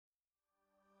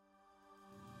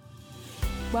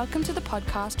Welcome to the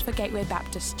podcast for Gateway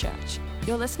Baptist Church.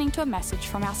 You're listening to a message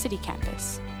from our city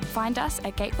campus. Find us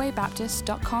at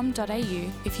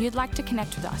gatewaybaptist.com.au if you'd like to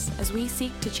connect with us as we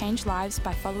seek to change lives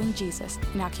by following Jesus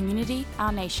in our community,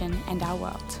 our nation, and our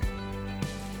world.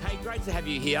 Hey, great to have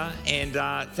you here, and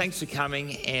thanks for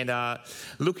coming, and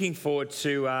looking forward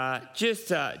to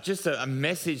just a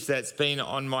message that's been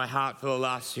on my heart for the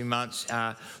last few months.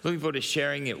 Looking forward to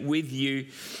sharing it with you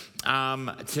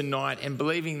tonight, and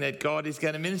believing that God is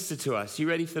going to minister to us. You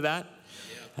ready for that?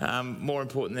 Yeah. More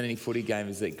important than any footy game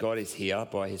is that God is here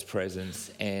by his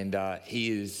presence, and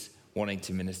he is wanting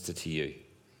to minister to you.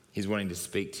 He's wanting to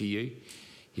speak to you.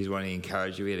 He's wanting to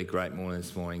encourage you. We had a great morning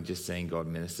this morning just seeing God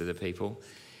minister to people,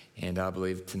 and I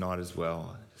believe tonight as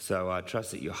well. So I trust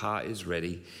that your heart is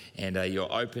ready and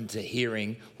you're open to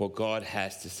hearing what God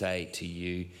has to say to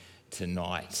you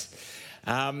tonight.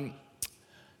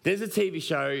 There's a TV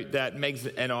show that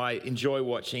Megs and I enjoy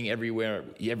watching every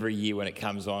year when it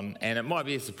comes on, and it might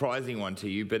be a surprising one to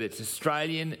you, but it's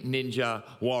Australian Ninja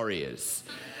Warriors.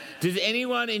 Does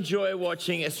anyone enjoy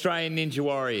watching Australian Ninja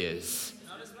Warriors?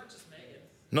 Not as much as Megan.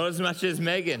 Not as much as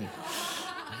Megan.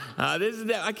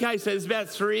 Okay, so there's about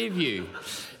three of you.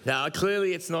 Now,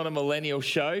 clearly it's not a millennial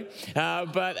show,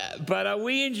 but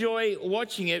we enjoy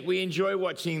watching it. We enjoy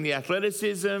watching the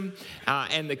athleticism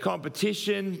and the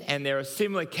competition, and there are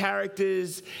similar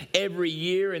characters every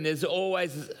year, and there's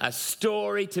always a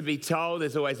story to be told.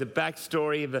 There's always a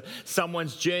backstory of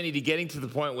someone's journey to getting to the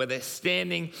point where they're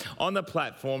standing on the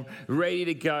platform, ready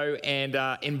to go and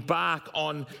embark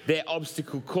on their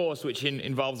obstacle course, which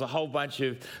involves a whole bunch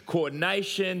of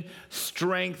coordination,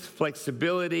 strength,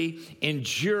 flexibility,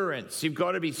 endurance. You've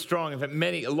got to be strong. In fact,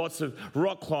 lots of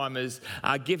rock climbers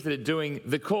are gifted at doing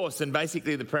the course. And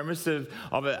basically the premise of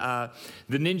the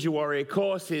Ninja Warrior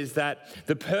course is that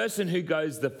the person who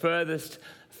goes the furthest,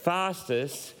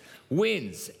 fastest,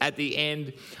 wins at the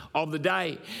end of the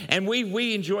day. And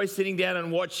we enjoy sitting down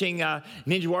and watching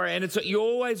Ninja Warrior. And you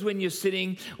always, when you're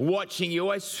sitting watching, you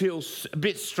always feel a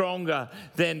bit stronger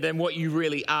than what you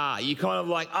really are. You kind of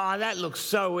like, that looks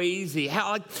so easy.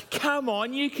 Come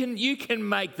on, you can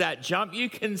make that jump. You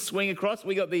can swing across.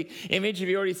 We got the image. Have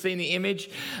you already seen the image?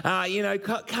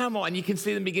 Come on. You can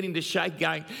see them beginning to shake,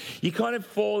 going. You kind of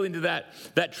fall into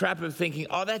that trap of thinking,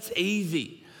 that's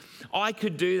easy. I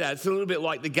could do that. It's a little bit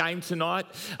like the game tonight.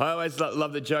 I always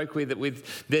love the joke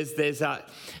there's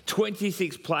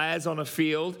 26 players on a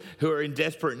field who are in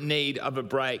desperate need of a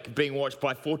break, being watched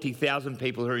by 40,000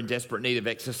 people who are in desperate need of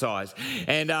exercise.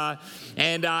 And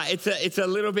it's a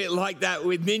little bit like that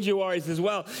with Ninja Warriors as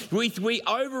well. We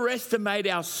overestimate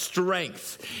our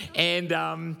strengths, and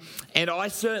I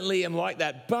certainly am like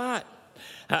that. But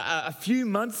a few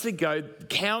months ago,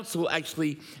 council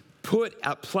actually put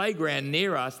a playground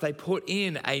near us. They put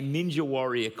in a Ninja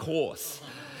Warrior course,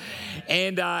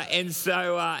 and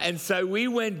so we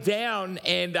went down,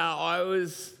 and I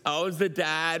was the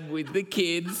dad with the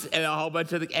kids and a whole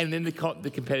bunch of and then the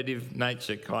competitive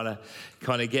nature kind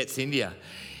of gets into you, and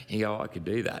you go, I could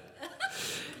do that,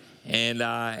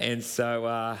 and so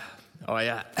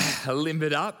I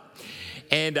limbered up,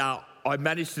 and I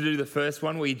managed to do the first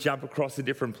one where you jump across the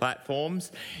different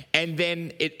platforms, and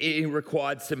then it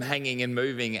required some hanging and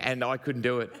moving, and I couldn't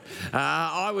do it.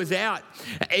 I was out.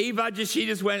 Eva, she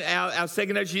just went, our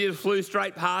second, she just flew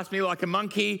straight past me like a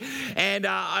monkey, and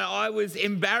I was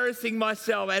embarrassing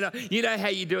myself, and you know how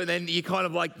you do it, then you kind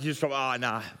of like, just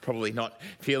probably not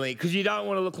feeling it, because you don't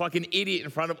want to look like an idiot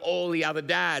in front of all the other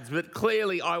dads, but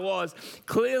clearly I was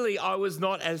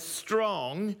not as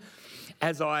strong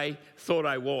as I thought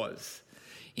I was.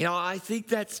 I think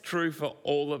that's true for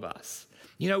all of us.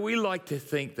 We like to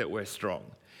think that we're strong.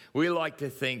 We like to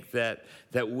think that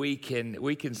we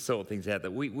can sort things out,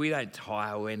 that we don't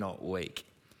tire, we're not weak.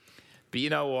 But you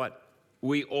know what?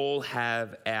 We all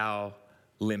have our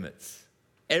limits.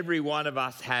 Every one of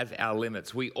us has our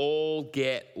limits. We all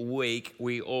get weak.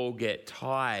 We all get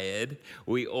tired.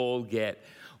 We all get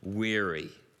weary.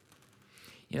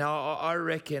 I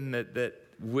reckon that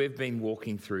we've been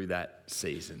walking through that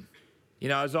season.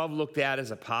 As I've looked out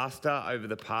as a pastor over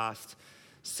the past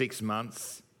 6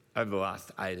 months, over the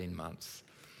last 18 months,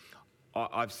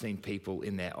 I've seen people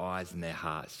in their eyes and their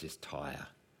hearts just tire.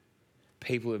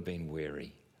 People have been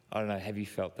weary. I don't know, have you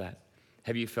felt that?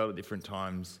 Have you felt at different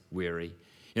times weary?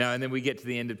 And then we get to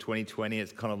the end of 2020,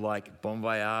 it's kind of like bon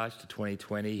voyage to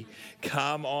 2020.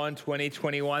 Come on,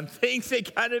 2021, things are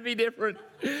going to be different.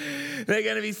 They're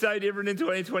going to be so different in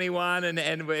 2021,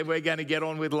 and we're going to get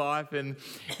on with life. And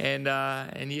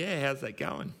yeah, how's that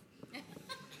going?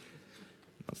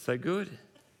 Not so good.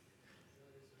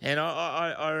 And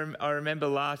I remember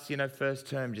last, first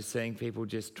term, just seeing people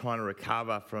just trying to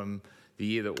recover from the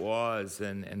year that was,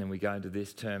 and then we go into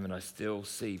this term and I still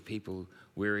see people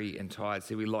weary and tired.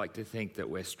 See, we like to think that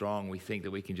we're strong. We think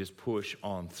that we can just push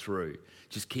on through.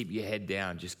 Just keep your head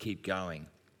down, just keep going.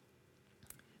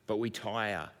 But we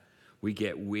tire, we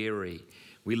get weary,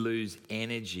 we lose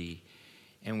energy,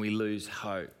 and we lose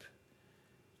hope.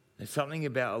 There's something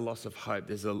about a loss of hope.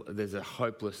 There's a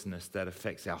hopelessness that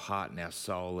affects our heart and our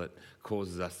soul that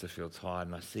causes us to feel tired.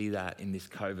 And I see that in this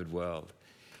COVID world.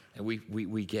 And we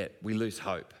lose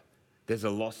hope. There's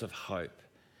a loss of hope.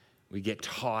 We get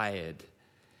tired.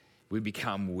 We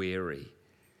become weary.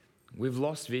 We've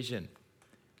lost vision.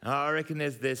 I reckon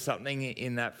there's something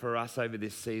in that for us over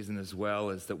this season as well,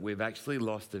 is that we've actually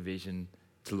lost a vision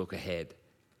to look ahead.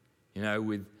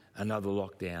 With another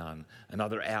lockdown,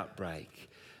 another outbreak,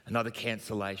 another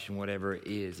cancellation, whatever it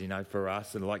is, for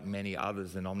us and like many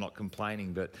others, and I'm not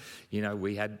complaining, but,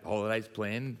 we had holidays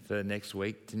planned for next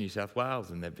week to New South Wales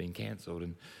and they've been cancelled,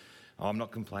 and I'm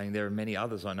not complaining. There are many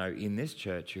others I know in this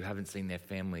church who haven't seen their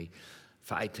family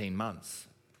for 18 months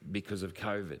because of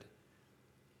COVID.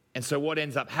 And so what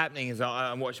ends up happening is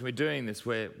I'm watching, we're doing this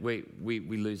where we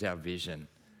lose our vision.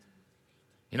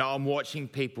 I'm watching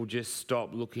people just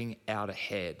stop looking out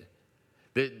ahead.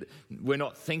 We're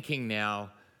not thinking now,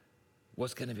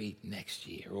 what's going to be next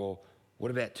year? Or what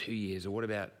about 2 years? Or what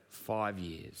about 5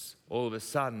 years? All of a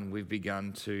sudden, we've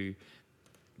begun to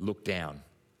look down.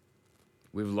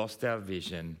 We've lost our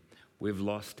vision. We've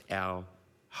lost our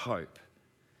hope.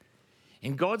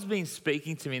 And God's been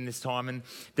speaking to me in this time, and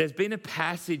there's been a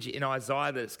passage in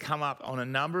Isaiah that's come up on a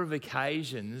number of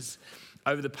occasions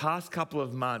over the past couple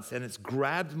of months, and it's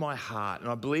grabbed my heart. And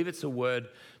I believe it's a word,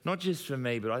 not just for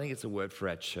me, but I think it's a word for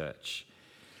our church.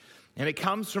 And it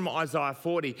comes from Isaiah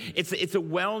 40. It's a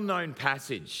well-known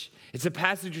passage. It's a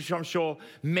passage which I'm sure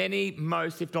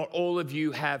most, if not all of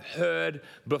you have heard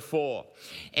before.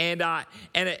 And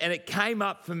it came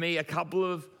up for me a couple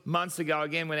of months ago,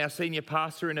 again, when our senior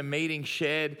pastor in a meeting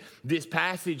shared this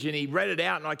passage, and he read it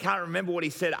out, and I can't remember what he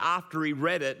said after he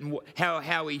read it and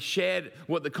how he shared,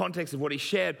 what the context of what he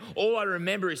shared. All I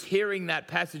remember is hearing that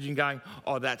passage and going,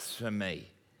 oh, that's for me.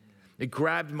 It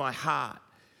grabbed my heart.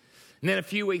 And then a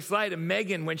few weeks later,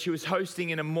 Megan, when she was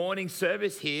hosting in a morning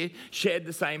service here, shared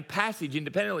the same passage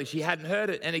independently. She hadn't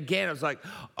heard it. And again, I was like,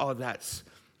 oh, that's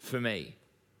for me.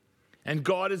 And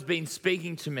God has been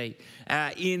speaking to me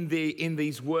in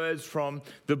these words from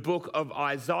the book of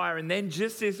Isaiah. And then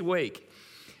just this week,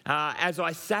 as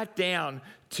I sat down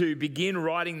to begin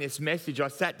writing this message, I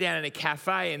sat down in a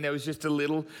cafe and there was just a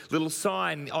little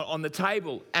sign on the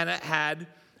table, and it had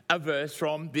a verse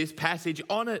from this passage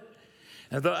on it.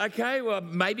 And I thought, okay, well,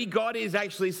 maybe God is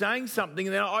actually saying something.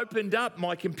 And then I opened up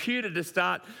my computer to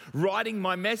start writing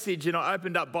my message, and I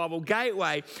opened up Bible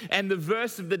Gateway, and the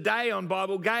verse of the day on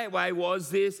Bible Gateway was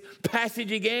this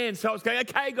passage again. So I was going,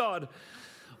 okay, God,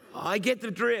 I get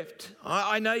the drift.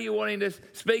 I know you're wanting to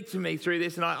speak to me through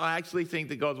this, and I actually think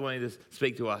that God's wanting to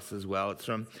speak to us as well. It's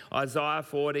from Isaiah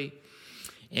 40.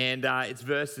 And it's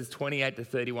verses 28 to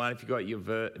 31. If you've got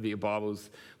your Bibles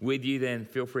with you, then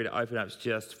feel free to open up. It's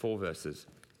just 4 verses.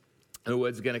 And the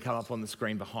words are going to come up on the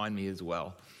screen behind me as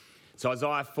well. So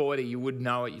Isaiah 40, you would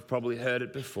know it. You've probably heard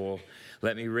it before.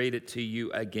 Let me read it to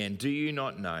you again. Do you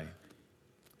not know?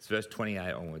 It's verse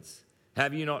 28 onwards.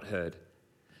 Have you not heard?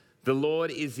 The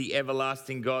Lord is the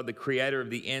everlasting God, the creator of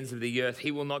the ends of the earth.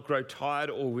 He will not grow tired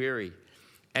or weary,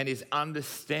 and his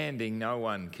understanding no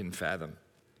one can fathom.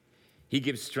 He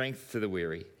gives strength to the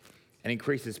weary and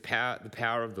increases the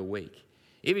power of the weak.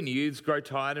 Even youths grow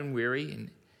tired and weary, and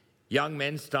young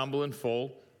men stumble and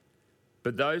fall.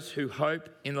 But those who hope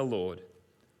in the Lord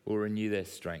will renew their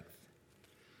strength.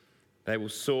 They will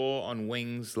soar on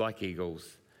wings like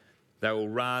eagles. They will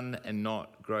run and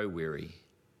not grow weary.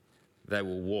 They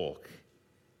will walk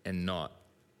and not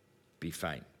be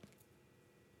faint.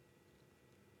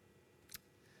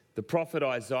 The prophet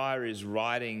Isaiah is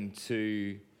writing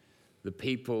to the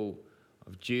people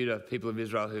of Judah, people of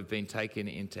Israel who have been taken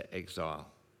into exile.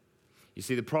 You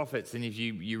see, the prophets, and if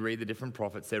you read the different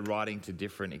prophets, they're writing to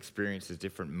different experiences,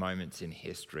 different moments in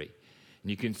history. And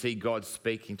you can see God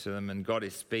speaking to them, and God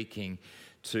is speaking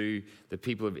to the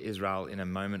people of Israel in a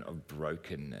moment of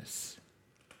brokenness.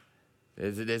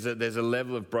 There's a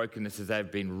level of brokenness as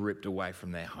they've been ripped away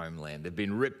from their homeland. They've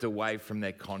been ripped away from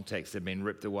their context. They've been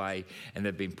ripped away and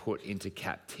they've been put into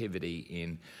captivity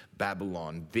in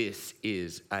Babylon. This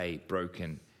is a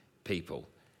broken people.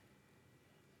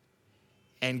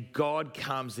 And God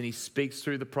comes and he speaks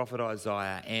through the prophet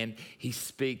Isaiah, and he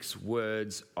speaks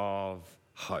words of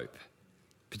hope.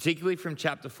 particularly from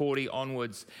chapter 40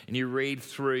 onwards, and you read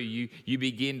through, you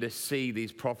begin to see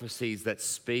these prophecies that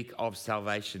speak of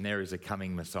salvation. There is a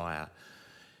coming Messiah.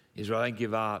 Israel, don't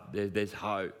give up. There's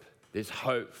hope. There's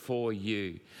hope for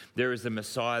you. There is a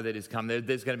Messiah that has come.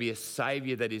 There's going to be a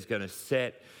Savior that is going to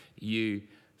set you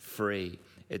free.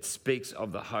 It speaks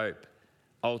of the hope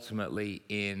ultimately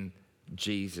in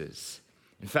Jesus.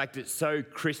 In fact, it's so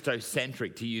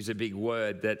Christocentric, to use a big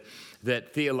word,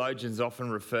 that theologians often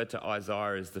refer to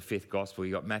Isaiah as the fifth gospel.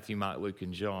 You've got Matthew, Mark, Luke,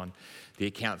 and John, the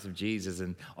accounts of Jesus,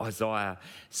 and Isaiah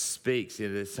speaks.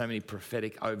 There's so many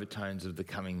prophetic overtones of the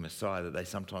coming Messiah that they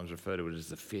sometimes refer to it as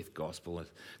the fifth gospel, as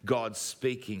God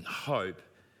speaking hope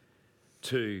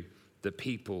to the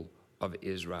people of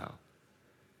Israel.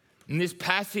 And this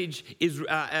passage is,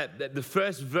 the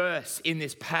first verse in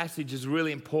this passage is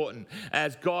really important.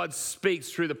 As God speaks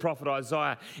through the prophet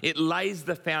Isaiah, it lays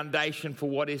the foundation for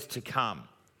what is to come.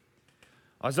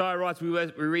 Isaiah writes, we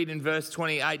read in verse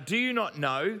 28, "Do you not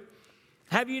know?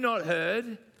 Have you not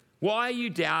heard? Why are you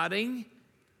doubting?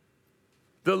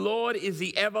 The Lord is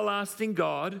the everlasting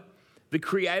God, the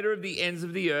creator of the ends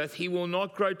of the earth. He will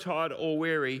not grow tired or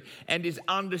weary, and his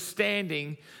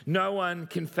understanding no one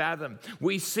can fathom."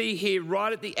 We see here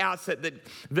right at the outset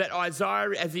that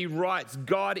Isaiah, as he writes,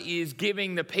 God is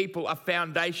giving the people a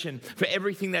foundation for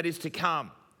everything that is to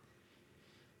come.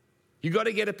 You've got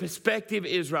to get a perspective,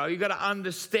 Israel. You've got to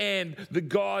understand the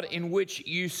God in which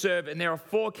you serve. And there are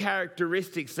 4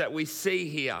 characteristics that we see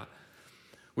here,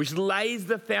 which lays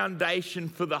the foundation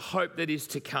for the hope that is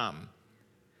to come.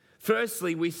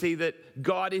 Firstly, we see that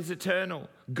God is eternal.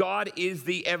 God is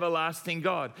the everlasting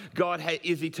God. God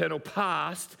is eternal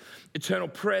past, eternal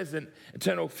present,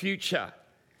 eternal future.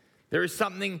 There is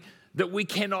something that we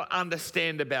cannot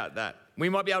understand about that. We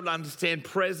might be able to understand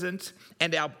present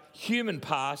and our human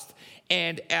past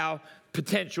and our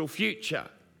potential future.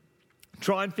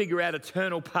 Try and figure out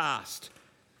eternal past.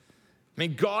 I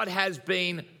mean, God has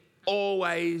been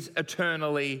always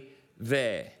eternally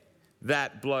there.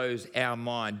 That blows our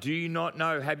mind. Do you not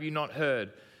know? Have you not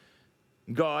heard?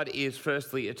 God is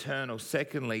firstly eternal.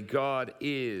 Secondly, God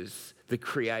is the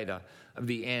creator of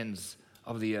the ends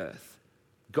of the earth.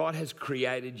 God has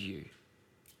created you.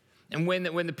 And when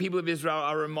the people of Israel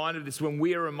are reminded of this, when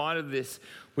we are reminded of this,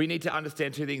 we need to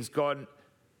understand 2 things. God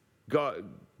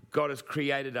has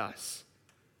created us.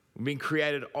 We've been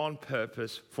created on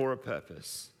purpose, for a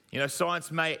purpose. You know,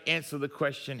 science may answer the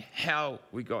question how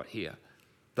we got here.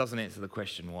 Doesn't answer the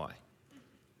question why.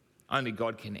 Only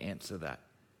God can answer that.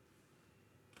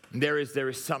 There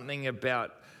is something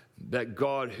about that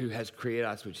God who has created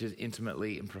us which is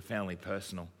intimately and profoundly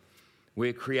personal.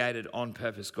 We're created on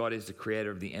purpose. God is the creator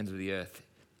of the ends of the earth,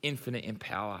 infinite in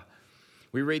power.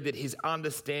 We read that his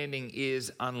understanding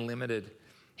is unlimited.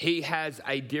 He has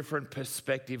a different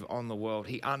perspective on the world.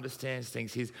 He understands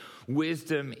things. His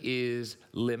wisdom is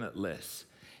limitless.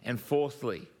 And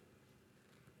fourthly,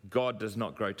 God does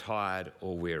not grow tired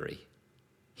or weary.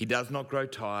 He does not grow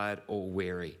tired or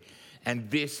weary. And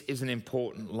this is an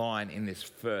important line in this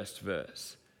first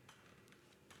verse.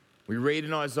 We read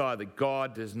in Isaiah that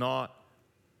God does not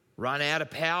run out of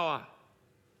power.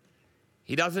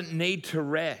 He doesn't need to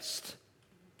rest.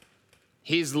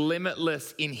 He's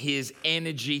limitless in his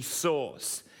energy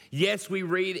source. Yes, we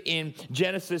read in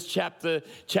Genesis chapter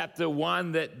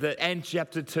 1 and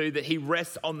chapter 2 that he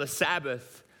rests on the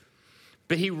Sabbath.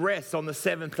 But he rests on the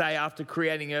 7th day after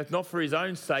creating earth, not for his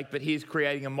own sake, but he is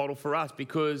creating a model for us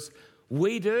because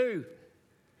we do.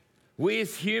 We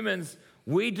as humans,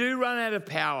 we do run out of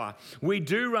power. We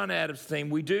do run out of steam.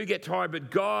 We do get tired, but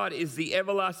God is the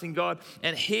everlasting God.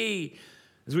 And he,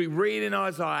 as we read in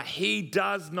Isaiah, he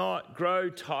does not grow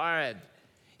tired.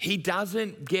 He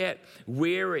doesn't get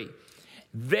weary.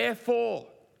 Therefore,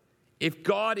 if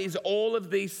God is all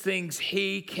of these things,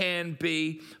 he can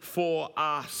be for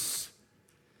us.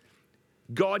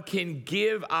 God can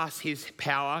give us his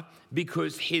power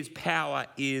because his power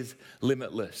is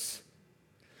limitless.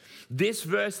 This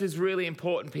verse is really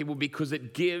important, people, because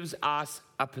it gives us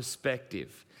a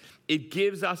perspective. It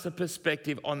gives us a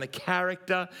perspective on the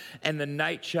character and the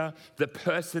nature, the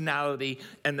personality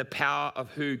and the power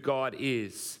of who God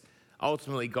is.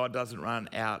 Ultimately, God doesn't run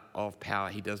out of power.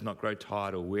 He does not grow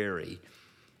tired or weary.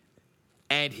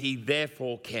 And he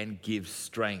therefore can give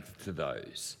strength to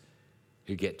those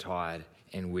who get tired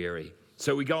and weary.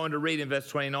 So we go on to read in verse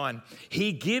 29.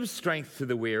 He gives strength to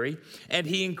the weary and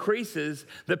he increases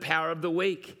the power of the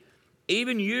weak.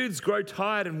 Even youths grow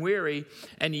tired and weary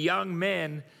and young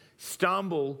men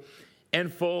stumble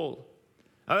and fall.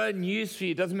 I got news for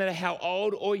you. It doesn't matter how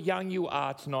old or young you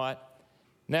are tonight.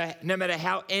 No matter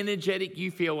how energetic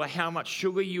you feel or how much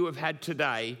sugar you have had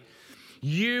today,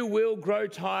 You will grow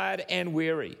tired and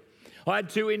weary. I had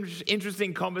two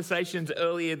interesting conversations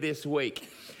earlier this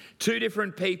week. Two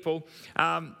different people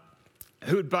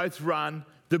who had both run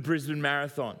the Brisbane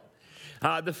Marathon.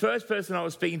 The first person I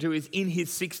was speaking to is in his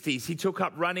 60s. He took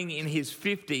up running in his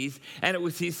 50s, and it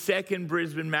was his second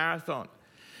Brisbane Marathon.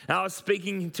 And I was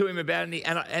speaking to him about it,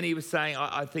 and he was saying,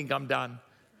 I think I'm done.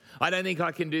 I don't think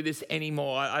I can do this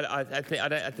anymore.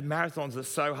 The marathons are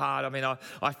so hard. I mean,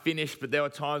 I finished, but there were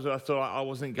times where I thought I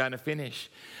wasn't going to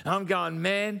finish. And I'm going,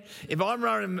 man, if I'm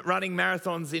running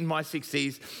marathons in my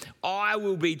 60s, I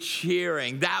will be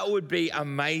cheering. That would be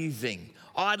amazing.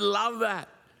 I'd love that.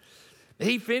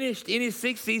 He finished in his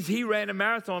 60s. He ran a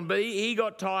marathon, but he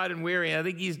got tired and weary, and I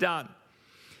think he's done.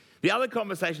 The other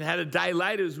conversation I had a day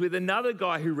later was with another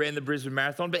guy who ran the Brisbane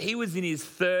Marathon, but he was in his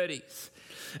 30s.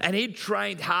 And he'd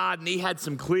trained hard, and he had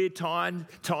some clear times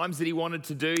that he wanted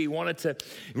to do. He wanted to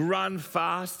run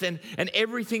fast, and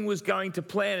everything was going to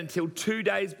plan until 2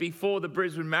 days before the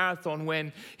Brisbane Marathon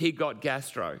when he got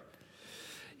gastro.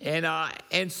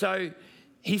 And so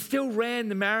he still ran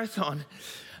the marathon,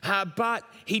 but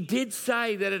he did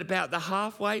say that at about the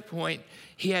halfway point,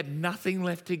 he had nothing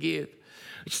left to give.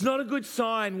 It's not a good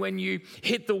sign when you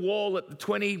hit the wall at the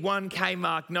 21K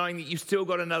mark knowing that you've still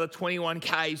got another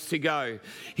 21Ks to go.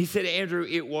 He said, Andrew,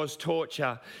 it was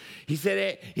torture. He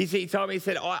told me,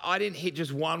 I didn't hit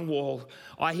just one wall.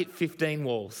 I hit 15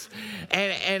 walls.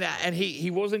 And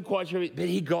he wasn't quite sure, but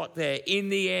he got there. In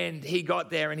the end, he got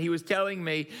there. And he was telling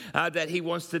me that he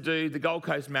wants to do the Gold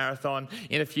Coast Marathon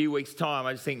in a few weeks' time.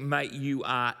 I just think, mate, you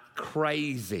are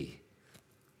crazy.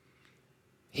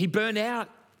 He burned out.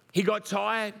 He got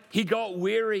tired. He got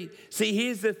weary. See,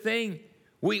 here's the thing.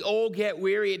 We all get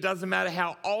weary. It doesn't matter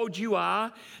how old you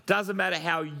are. Doesn't matter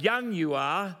how young you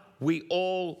are. We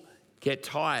all get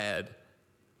tired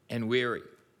and weary.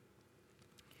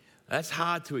 That's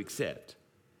hard to accept.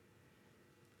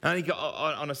 I think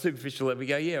on a superficial level, we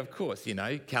go, yeah, of course,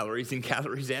 calories in,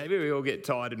 calories out. We all get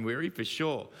tired and weary for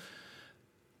sure.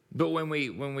 But when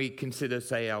we consider,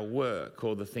 say, our work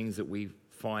or the things that we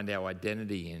find our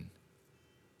identity in,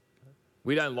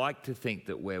 we don't like to think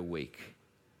that we're weak.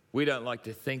 We don't like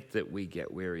to think that we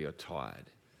get weary or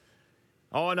tired.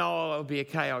 Oh, no, I'll be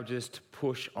okay. I'll just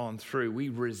push on through. We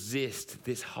resist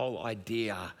this whole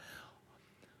idea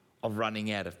of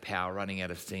running out of power, running out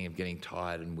of steam, of getting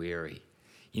tired and weary.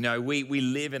 We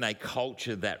live in a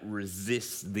culture that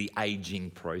resists the aging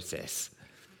process.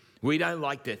 We don't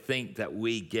like to think that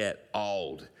we get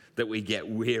old, that we get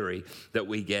weary, that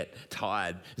we get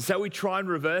tired. So we try and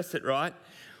reverse it, right?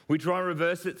 We try and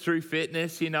reverse it through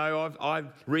fitness.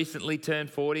 I've recently turned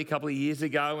 40 a couple of years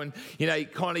ago, and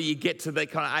you get to that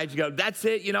kind of age, you go, that's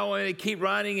it, I'm going to keep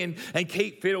running and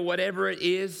keep fit or whatever it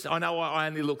is. I know I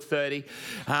only look 30,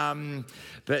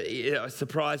 but I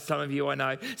surprised some of you, I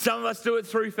know. Some of us do it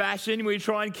through fashion. We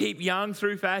try and keep young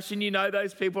through fashion. You know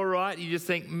those people, right? You just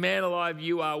think, man alive,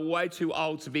 you are way too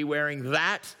old to be wearing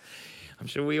that. I'm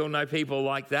sure we all know people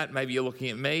like that. Maybe you're looking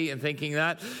at me and thinking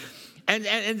that.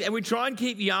 And we try and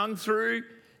keep young through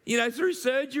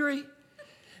surgery.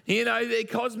 The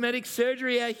cosmetic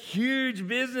surgery, a huge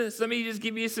business. Let me just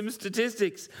give you some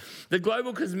statistics. The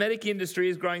global cosmetic industry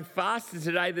is growing faster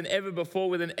today than ever before,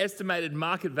 with an estimated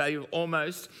market value of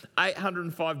almost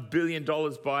 $805 billion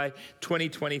by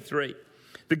 2023.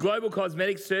 The global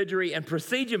cosmetic surgery and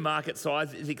procedure market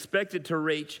size is expected to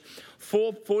reach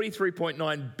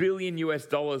 $43.9 billion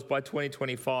by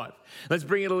 2025. Let's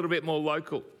bring it a little bit more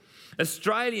local.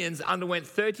 Australians underwent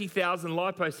 30,000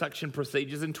 liposuction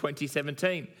procedures in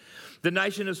 2017. The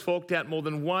nation has forked out more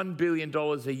than $1 billion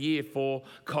a year for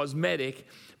cosmetic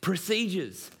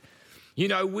procedures.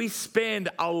 We spend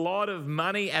a lot of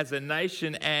money as a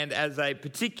nation and as a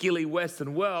particularly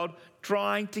Western world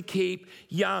trying to keep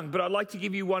young. But I'd like to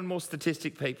give you one more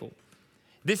statistic, people.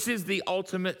 This is the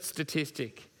ultimate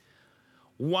statistic.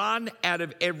 1 out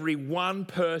of every 1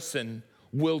 person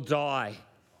will die.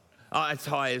 Oh, it's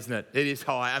high, isn't it? It is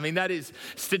high. I mean, that is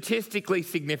statistically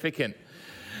significant.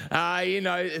 I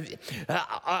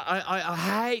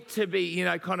hate to be,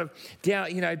 kind of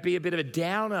down, be a bit of a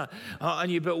downer on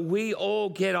you, but we all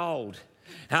get old.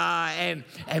 And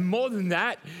more than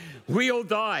that, we all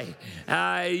die.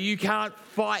 You can't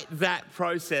fight that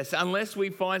process unless we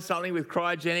find something with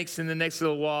cryogenics in the next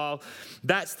little while.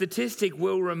 That statistic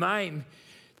will remain.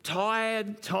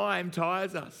 Time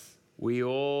tires us. We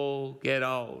all get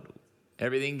old.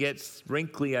 Everything gets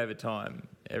wrinkly over time.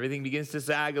 Everything begins to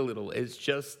sag a little. It's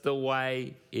just the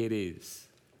way it is.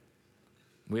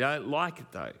 We don't like it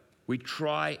though. We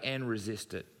try and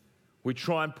resist it. We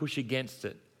try and push against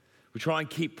it. We try and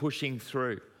keep pushing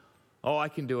through. Oh, I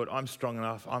can do it. I'm strong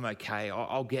enough. I'm okay.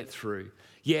 I'll get through.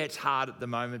 Yeah, it's hard at the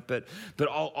moment, but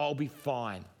I'll be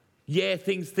fine. Yeah,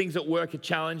 things at work are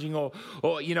challenging, or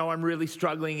I'm really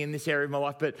struggling in this area of my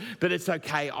life, but it's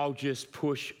okay. I'll just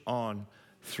push on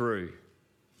through.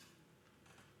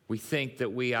 We think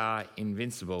that we are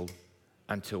invincible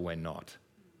until we're not,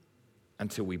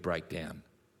 until we break down.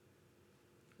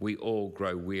 We all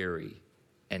grow weary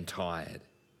and tired.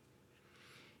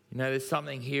 There's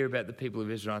something here about the people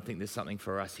of Israel. I think there's something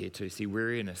for us here too. See,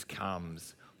 weariness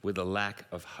comes with a lack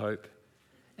of hope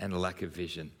and a lack of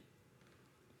vision.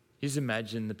 Just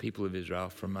imagine the people of Israel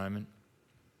for a moment.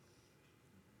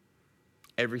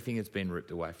 Everything has been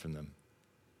ripped away from them.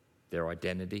 Their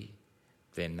identity,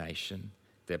 their nation,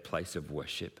 their place of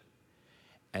worship.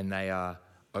 And they are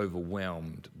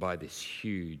overwhelmed by this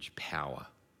huge power.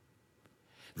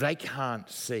 They can't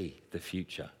see the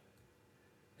future.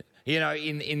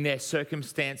 In their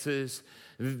circumstances,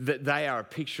 they are a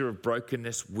picture of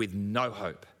brokenness with no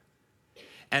hope.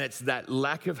 And it's that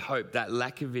lack of hope, that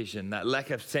lack of vision, that lack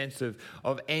of sense of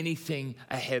anything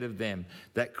ahead of them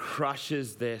that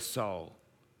crushes their soul.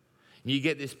 And you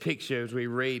get this picture as we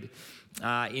read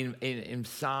in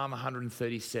Psalm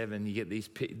 137, you get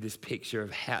this picture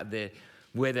of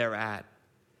where they're at.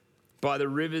 By the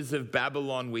rivers of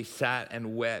Babylon we sat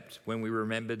and wept when we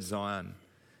remembered Zion.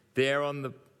 There on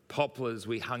the poplars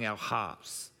we hung our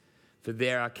harps. For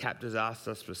there our captors asked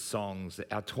us for songs.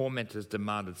 Our tormentors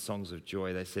demanded songs of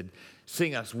joy. They said,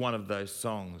 sing us one of those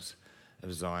songs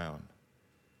of Zion.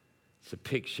 It's a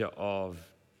picture of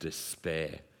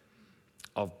despair,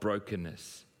 of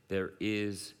brokenness. There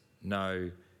is no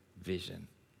vision.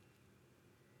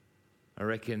 I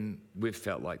reckon we've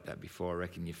felt like that before. I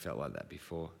reckon you felt like that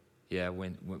before. Yeah,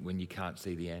 when you can't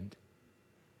see the end,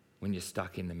 when you're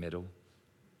stuck in the middle.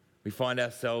 We find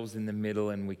ourselves in the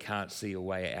middle and we can't see a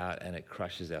way out, and it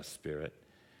crushes our spirit,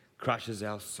 crushes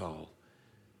our soul,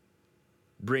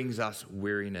 brings us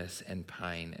weariness and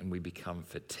pain, and we become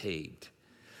fatigued.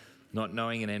 Not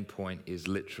knowing an end point is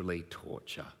literally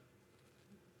torture.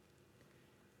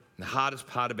 And the hardest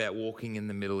part about walking in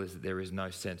the middle is that there is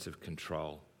no sense of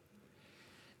control.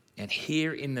 And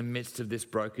here in the midst of this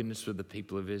brokenness for the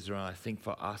people of Israel, I think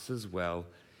for us as well,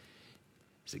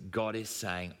 is that God is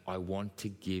saying, I want to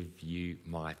give you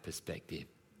my perspective.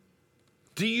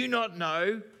 Do you not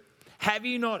know? Have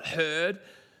you not heard?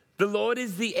 The Lord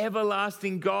is the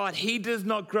everlasting God. He does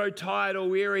not grow tired or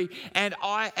weary, and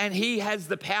He has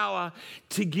the power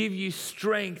to give you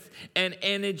strength and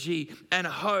energy and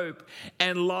hope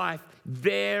and life.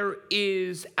 There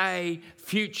is a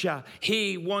future.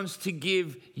 He wants to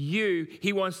give you,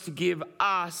 He wants to give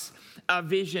us a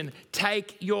vision.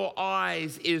 Take your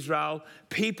eyes, Israel.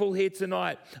 People here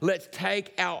tonight, let's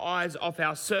take our eyes off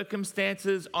our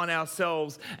circumstances, on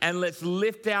ourselves, and let's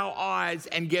lift our eyes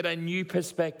and get a new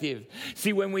perspective.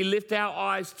 See, when we lift our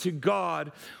eyes to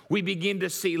God, we begin to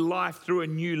see life through a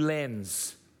new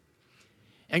lens.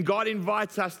 And God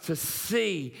invites us to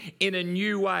see in a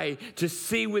new way, to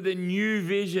see with a new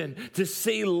vision, to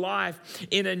see life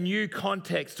in a new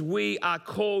context. We are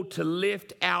called to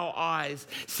lift our eyes.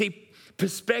 See,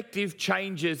 perspective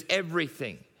changes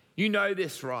everything. You know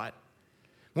this, right?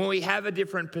 When we have a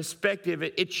different perspective,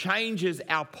 it changes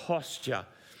our posture.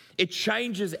 It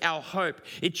changes our hope.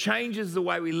 It changes the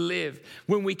way we live.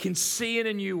 When we can see in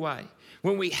a new way,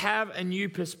 when we have a new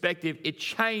perspective, it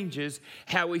changes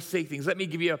how we see things. Let me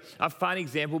give you a fun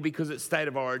example because it's State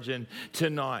of Origin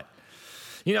tonight.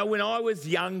 When I was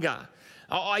younger,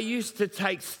 I used to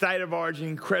take State of Origin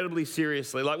incredibly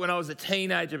seriously. Like when I was a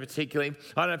teenager particularly,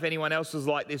 I don't know if anyone else was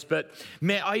like this, but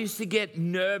man, I used to get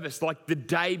nervous like the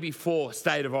day before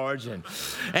State of Origin.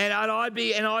 And I'd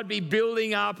be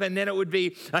building up, and then it would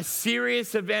be a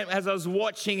serious event as I was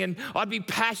watching, and I'd be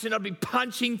passionate, I'd be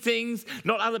punching things,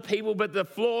 not other people, but the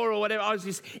floor or whatever. I was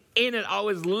just in it. I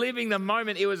was living the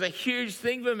moment. It was a huge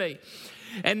thing for me.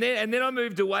 And then I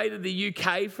moved away to the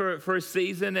UK for a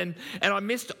season, and I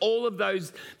missed all of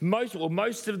those,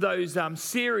 most of those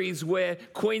series where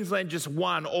Queensland just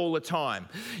won all the time.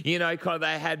 They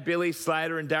had Billy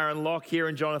Slater and Darren Lockyer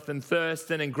and Jonathan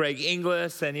Thurston and Greg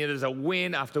Inglis, and there's a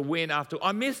win after win after.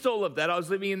 I missed all of that. I was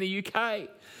living in the UK.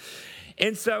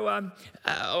 And so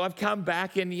I've come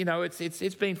back, and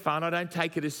it's been fun. I don't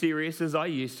take it as serious as I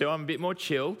used to. I'm a bit more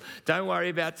chill. Don't worry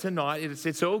about tonight.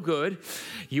 It's all good.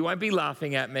 You won't be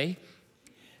laughing at me.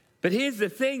 But here's the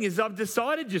thing: is I've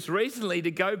decided just recently to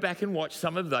go back and watch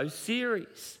some of those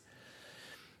series.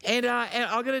 And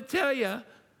I've got to tell you,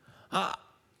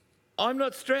 I'm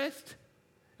not stressed.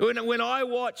 When I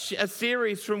watch a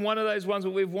series from one of those ones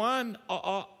that we've won,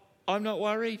 I'm not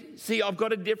worried. See, I've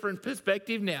got a different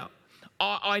perspective now.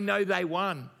 I know they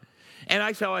won.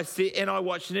 And so I sit and I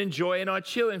watch and enjoy and I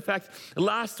chill. In fact,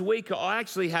 last week I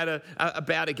actually had a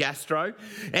bout of gastro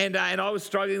and I was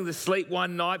struggling to sleep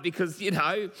one night because,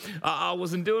 I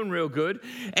wasn't doing real good.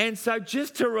 And so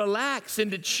just to relax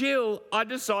and to chill, I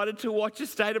decided to watch a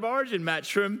State of Origin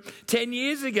match from 10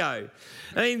 years ago.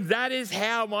 I mean, that is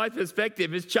how my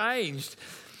perspective has changed.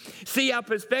 See, our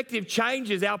perspective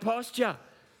changes our posture.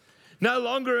 No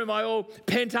longer am I all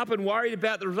pent up and worried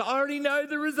about the result. I already know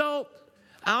the result.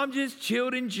 I'm just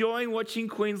chilled, enjoying watching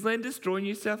Queensland destroy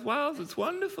New South Wales. It's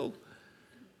wonderful.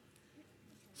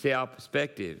 See, our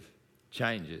perspective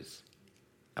changes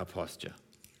our posture.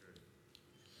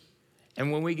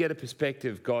 And when we get a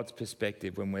perspective, God's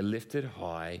perspective, when we're lifted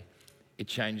high, it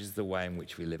changes the way in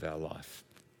which we live our life.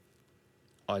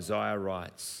 Isaiah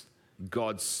writes,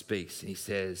 God speaks and he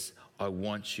says, I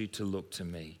want you to look to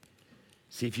me.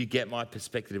 See, if you get my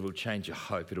perspective, it will change your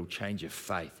hope, it will change your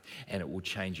faith, and it will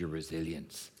change your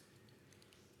resilience.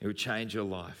 It will change your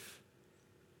life.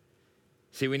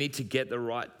 See, we need to get the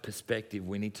right perspective.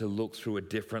 We need to look through a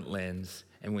different lens,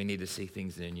 and we need to see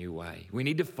things in a new way. We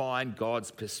need to find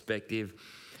God's perspective.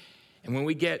 And when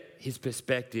we get his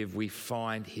perspective, we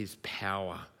find his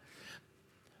power.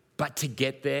 But to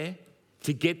get there,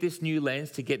 to get this new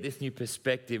lens, to get this new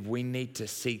perspective, we need to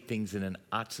see things in an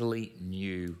utterly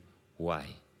new way.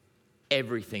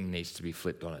 Everything needs to be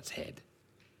flipped on its head.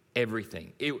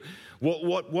 Everything.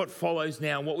 What follows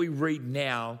now, what we read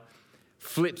now,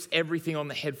 flips everything on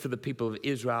the head for the people of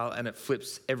Israel, and it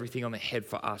flips everything on the head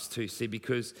for us too. See,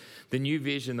 because the new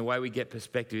vision, the way we get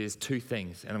perspective is two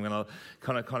things, and I'm going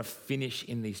to kind of finish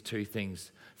in these two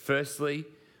things. Firstly,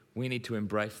 we need to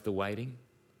embrace the waiting.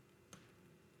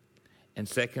 And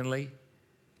secondly,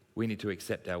 we need to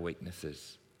accept our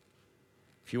weaknesses.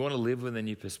 If you want to live with a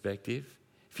new perspective,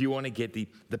 if you want to get the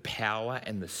power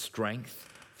and the strength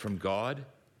from God,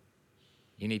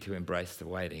 you need to embrace the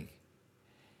waiting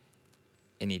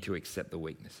and you need to accept the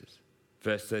weaknesses.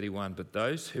 Verse 31, but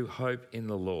those who hope in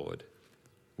the Lord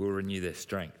will renew their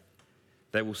strength.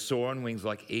 They will soar on wings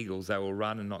like eagles. They will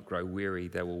run and not grow weary.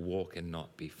 They will walk and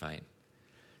not be faint.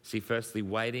 See, firstly,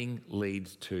 waiting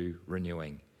leads to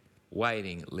renewing.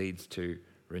 Waiting leads to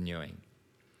renewing.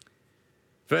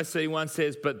 Verse 31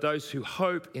 says, but those who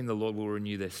hope in the Lord will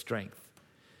renew their strength.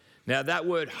 Now that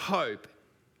word hope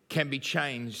can be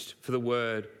changed for the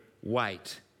word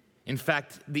wait. In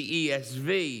fact, the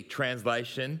ESV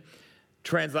translation,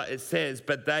 it says,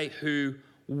 but they who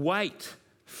wait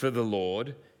for the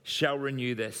Lord shall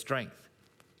renew their strength.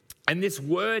 And this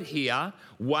word here,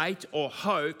 wait or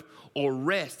hope or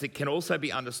rest, it can also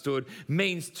be understood,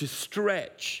 means to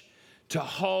stretch, to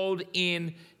hold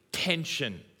in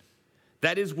tension.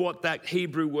 That is what that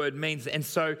Hebrew word means. And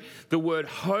so the word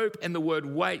hope and the word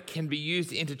wait can be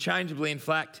used interchangeably. In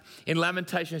fact, in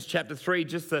Lamentations chapter 3,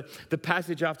 just the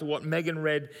passage after what Megan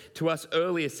read to us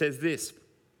earlier says this.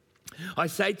 I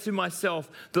say to myself,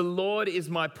 the Lord is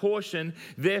my portion,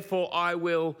 therefore I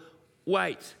will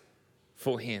wait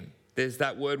for him. There's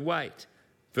that word wait.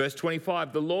 Verse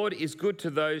 25, the Lord is good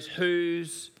to those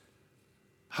whose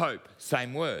hope,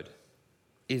 same word,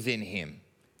 is in him.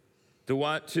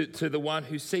 To the one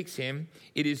who seeks him,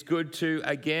 it is good to,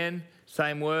 again,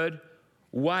 same word,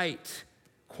 wait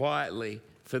quietly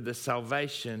for the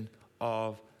salvation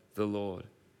of the Lord.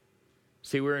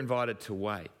 See, we're invited to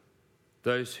wait.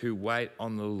 Those who wait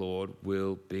on the Lord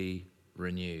will be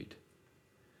renewed.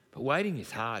 But waiting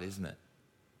is hard, isn't it?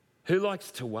 Who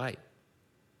likes to wait?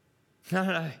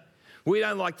 No. We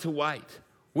don't like to wait.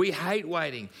 We hate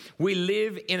waiting. We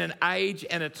live in an age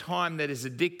and a time that is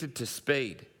addicted to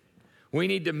speed. We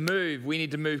need to move. We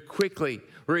need to move quickly.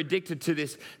 We're addicted to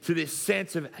this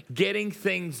sense of getting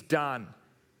things done.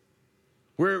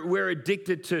 We're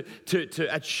addicted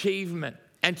to achievement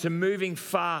and to moving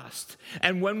fast.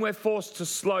 And when we're forced to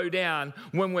slow down,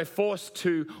 when we're forced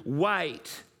to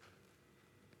wait,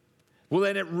 well,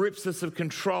 then it rips us of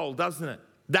control, doesn't it?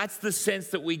 That's the sense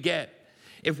that we get.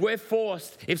 If we're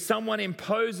forced, if someone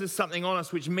imposes something on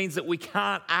us, which means that we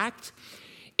can't act,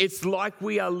 it's like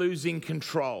we are losing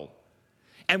control.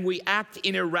 And we act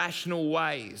in irrational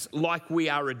ways, like we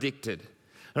are addicted.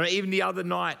 Even the other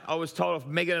night, I was told,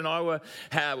 Megan and I were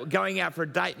going out for a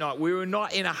date night. We were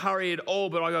not in a hurry at all,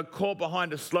 but I got caught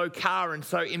behind a slow car. And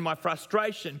so in my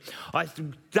frustration, I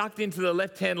ducked into the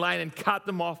left-hand lane and cut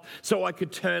them off so I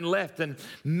could turn left. And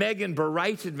Megan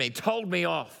berated me, told me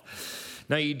off.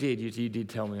 No, you did. You did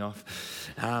tell me off.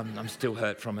 I'm still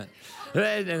hurt from it.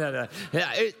 No.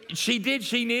 She did.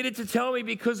 She needed to tell me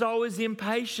because I was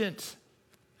impatient.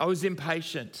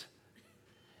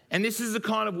 And this is the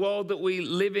kind of world that we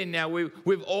live in now.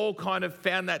 We've all kind of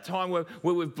found that time where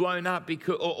we've blown up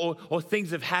because, or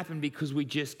things have happened because we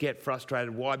just get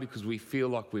frustrated. Why? Because we feel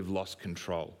like we've lost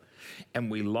control.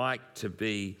 And we like to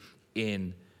be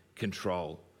in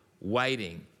control.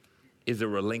 Waiting is a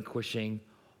relinquishing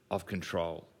of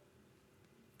control.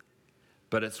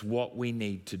 But it's what we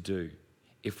need to do.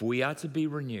 If we are to be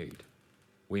renewed,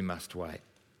 we must wait.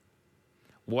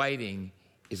 Waiting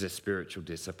is a spiritual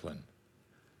discipline.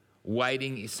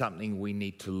 Waiting is something we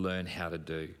need to learn how to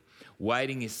do.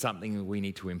 Waiting is something we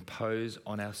need to impose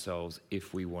on ourselves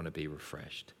if we want to be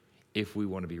refreshed, if we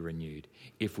want to be renewed,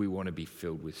 if we want to be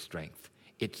filled with strength.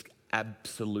 It's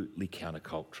absolutely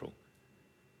countercultural.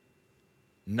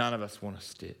 None of us want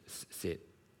to sit.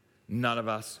 None of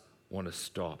us want to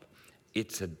stop.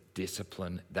 It's a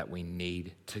discipline that we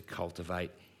need to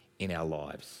cultivate in our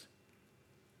lives.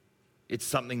 It's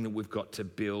something that we've got to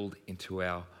build into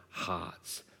our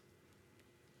hearts.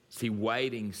 See,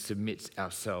 waiting submits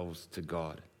ourselves to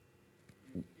God.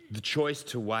 The choice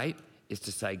to wait is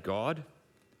to say, God,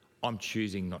 I'm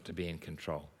choosing not to be in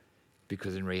control,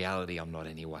 because in reality, I'm not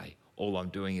anyway. All I'm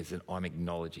doing is that I'm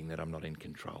acknowledging that I'm not in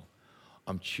control.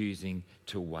 I'm choosing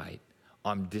to wait.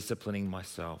 I'm disciplining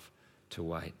myself to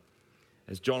wait.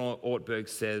 As John Ortberg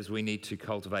says, we need to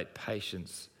cultivate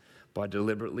patience by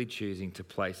deliberately choosing to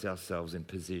place ourselves in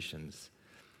positions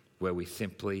where we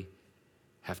simply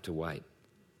have to wait.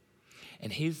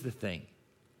 And here's the thing.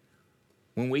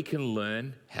 When we can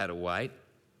learn how to wait,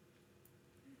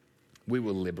 we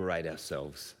will liberate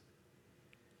ourselves.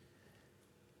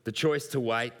 The choice to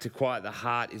wait, to quiet the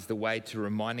heart, is the way to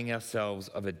reminding ourselves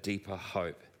of a deeper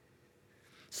hope.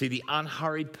 See, the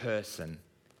unhurried person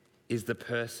is the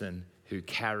person who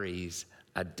carries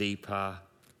a deeper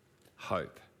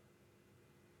hope.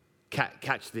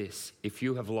 Catch this. If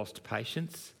you have lost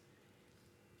patience,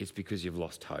 it's because you've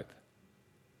lost hope.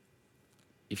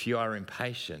 If you are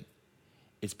impatient,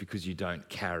 it's because you don't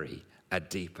carry a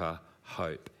deeper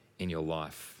hope in your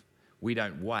life. We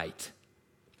don't wait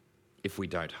if we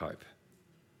don't hope.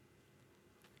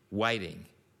 Waiting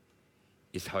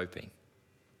is hoping.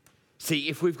 See,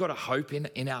 if we've got a hope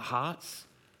in our hearts,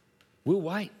 we'll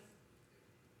wait.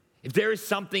 If there is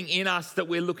something in us that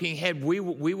we're looking ahead, we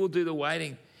will do the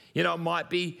waiting. You know, it might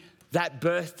be that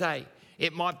birthday.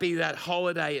 It might be that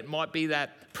holiday. It might be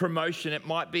that promotion. It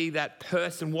might be that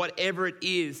person, whatever it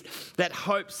is, that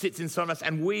hope sits inside us,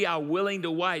 and we are willing to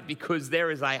wait because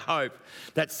there is a hope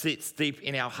that sits deep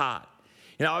in our heart.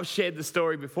 You know, I've shared the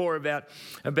story before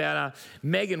about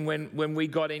Megan when we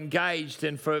got engaged,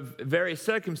 and for various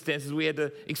circumstances we had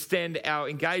to extend our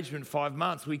engagement 5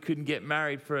 months. We couldn't get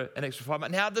married for an extra 5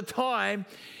 months. Now at the time,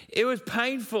 it was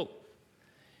painful.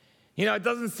 You know, it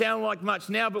doesn't sound like much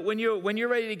now, but when you're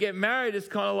ready to get married, it's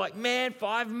kind of like, man,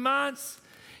 5 months.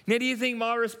 Now, do you think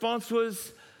my response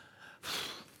was,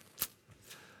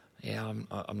 yeah,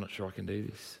 I'm not sure I can do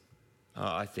this.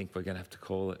 I think we're going to have to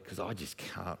call it because I just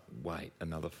can't wait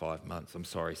another 5 months. I'm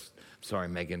sorry,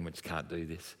 Megan, we just can't do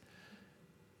this.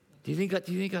 Do you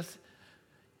think us?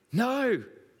 No.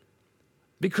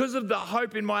 Because of the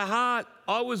hope in my heart,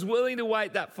 I was willing to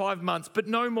wait that 5 months, but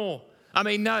no more.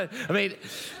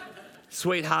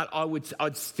 Sweetheart,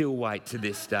 I'd still wait to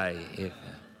this day.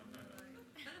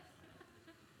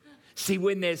 See,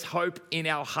 when there's hope in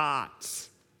our hearts,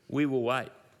 we will wait.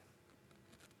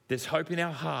 There's hope in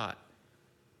our heart,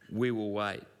 we will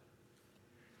wait.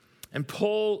 And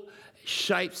Paul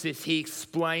shapes this, he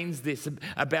explains this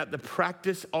about the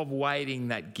practice of waiting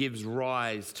that gives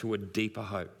rise to a deeper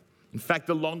hope. In fact,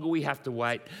 the longer we have to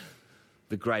wait,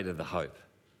 the greater the hope.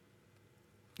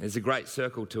 There's a great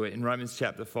circle to it. In Romans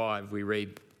chapter 5, we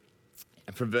read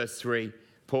from verse 3,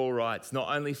 Paul writes, "Not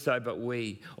only so, but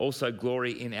we also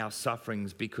glory in our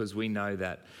sufferings because we know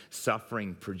that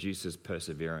suffering produces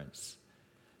perseverance.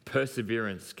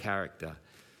 Perseverance, character.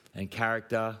 And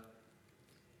character,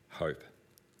 hope.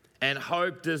 And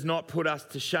hope does not put us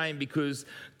to shame because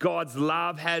God's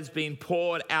love has been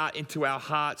poured out into our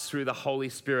hearts through the Holy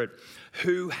Spirit,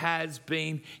 who has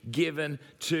been given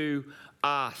to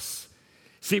us."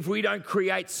 See, if we don't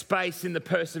create space in the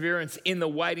perseverance, in the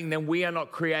waiting, then we are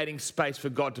not creating space for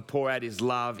God to pour out his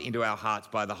love into our hearts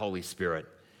by the Holy Spirit.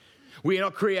 We are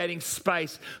not creating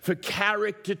space for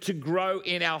character to grow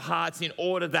in our hearts in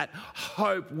order that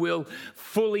hope will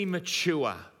fully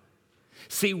mature.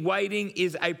 See, waiting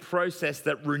is a process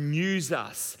that renews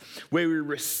us, where we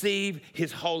receive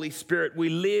his Holy Spirit. We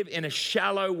live in a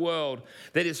shallow world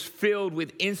that is filled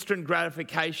with instant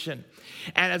gratification.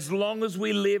 And as long as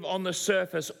we live on the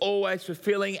surface, always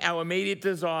fulfilling our immediate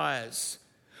desires,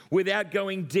 without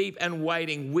going deep and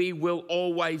waiting, we will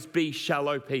always be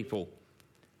shallow people.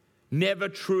 never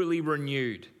truly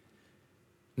renewed,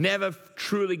 never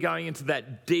truly going into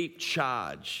that deep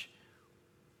charge.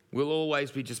 We'll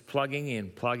always be just plugging in,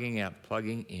 plugging out,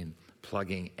 plugging in,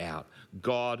 plugging out.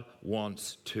 God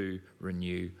wants to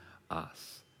renew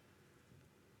us.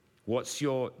 What's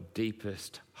your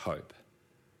deepest hope?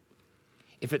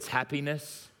 If it's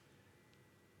happiness,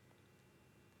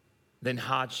 then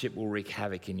hardship will wreak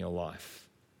havoc in your life.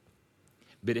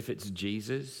 But if it's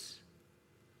Jesus,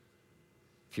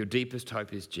 if your deepest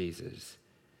hope is Jesus,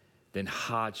 then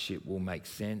hardship will make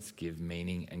sense, give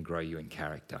meaning, and grow you in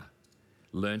character.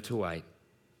 Learn to wait,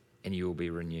 and you will be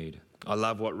renewed. I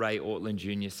love what Ray Ortlund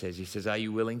Jr. says. He says, are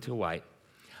you willing to wait?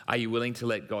 Are you willing to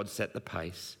let God set the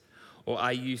pace? Or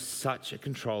are you such a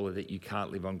controller that you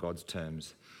can't live on God's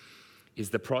terms? Is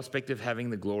the prospect of having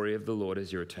the glory of the Lord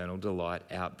as your eternal delight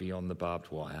out beyond the barbed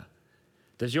wire?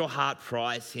 Does your heart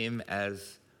prize him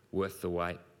as worth the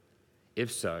wait?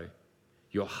 If so,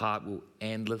 your heart will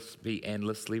be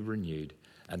endlessly renewed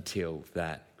until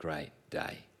that great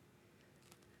day.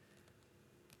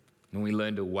 When we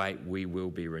learn to wait, we will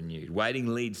be renewed.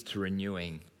 Waiting leads to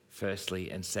renewing,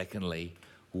 firstly, and secondly,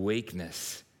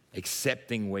 weakness.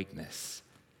 Accepting weakness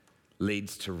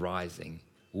leads to rising.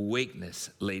 Weakness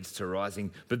leads to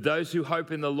rising. But those who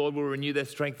hope in the Lord will renew their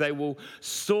strength. They will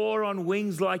soar on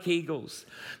wings like eagles.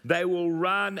 They will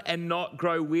run and not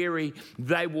grow weary.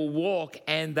 They will walk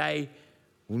and they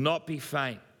will not be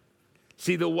faint.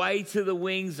 See, the way to the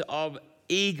wings of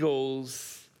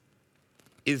eagles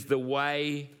is the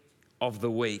way of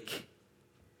the weak.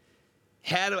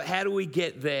 How do we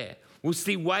get there? Well,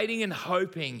 see, waiting and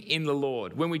hoping in the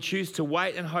Lord, when we choose to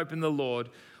wait and hope in the Lord,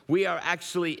 we are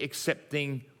actually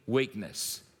accepting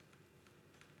weakness.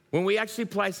 When we actually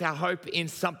place our hope in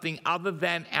something other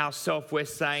than ourselves, we're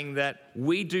saying that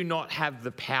we do not have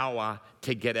the power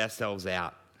to get ourselves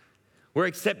out. We're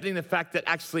accepting the fact that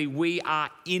actually we are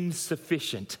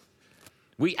insufficient.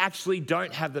 We actually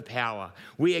don't have the power.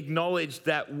 We acknowledge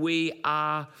that we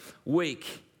are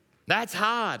weak. That's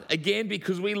hard, again,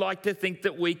 because we like to think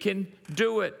that we can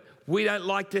do it. We don't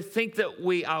like to think that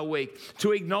we are weak.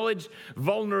 To acknowledge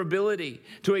vulnerability,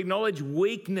 to acknowledge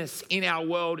weakness in our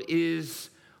world it's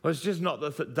just not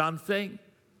the done thing.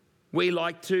 We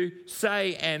like to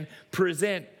say and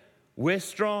present, we're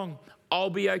strong, I'll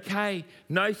be okay.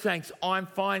 No thanks, I'm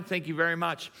fine, thank you very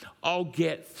much. I'll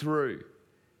get through.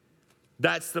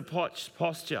 That's the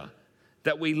posture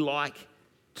that we like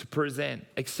to present.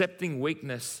 Accepting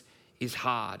weakness is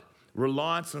hard.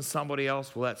 Reliance on somebody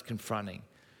else, well, that's confronting.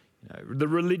 The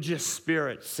religious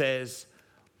spirit says,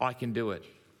 I can do it.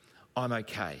 I'm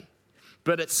okay.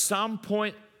 But at some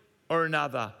point or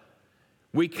another,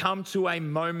 we come to a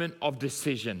moment of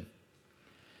decision.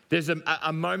 There's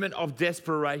a moment of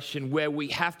desperation where we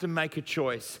have to make a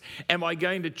choice. Am I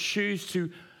going to choose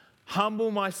to humble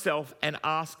myself and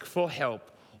ask for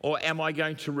help, or am I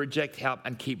going to reject help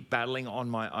and keep battling on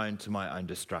my own to my own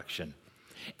destruction?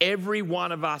 Every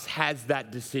one of us has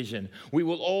that decision. We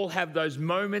will all have those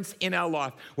moments in our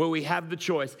life where we have the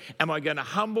choice. Am I going to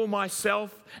humble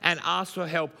myself and ask for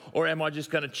help, or am I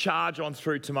just going to charge on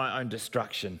through to my own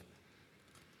destruction?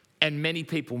 And many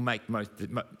people make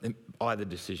either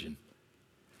decision.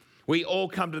 We all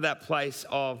come to that place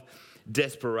of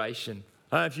desperation.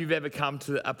 I don't know if you've ever come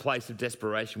to a place of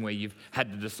desperation where you've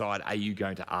had to decide, are you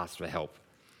going to ask for help?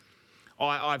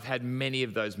 I've had many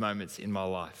of those moments in my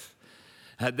life.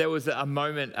 There was a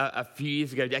moment a few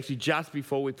years ago, actually just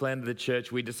before we planted the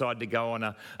church, we decided to go on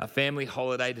a family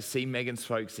holiday to see Megan's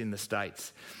folks in the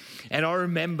States. And I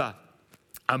remember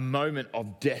a moment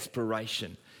of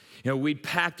desperation. We'd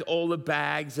packed all the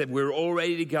bags and we were all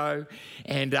ready to go.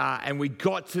 And we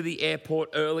got to the airport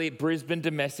early at Brisbane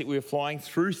domestic. We were flying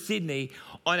through Sydney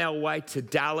on our way to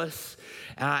Dallas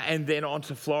and then on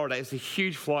to Florida. It's a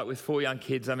huge flight with 4 young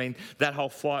kids. I mean, that whole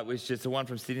flight was just the one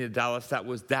from Sydney to Dallas. That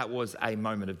was a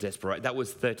moment of desperation. That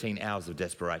was 13 hours of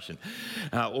desperation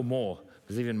or more.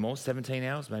 Was it even more? 17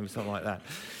 hours? Maybe something like that.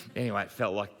 Anyway, it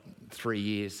felt like 3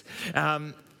 years.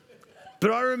 But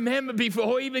I remember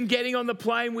before even getting on the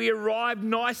plane, we arrived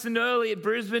nice and early at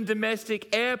Brisbane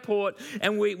Domestic Airport,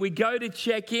 and we go to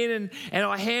check in, and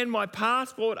I hand my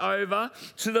passport over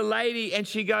to the lady, and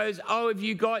she goes, oh, have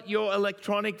you got your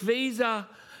electronic visa?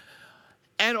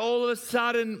 And all of a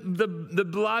sudden, the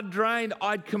blood drained.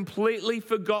 I'd completely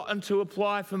forgotten to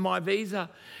apply for my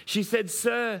visa. She said,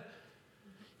 sir,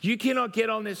 you cannot get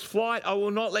on this flight. I will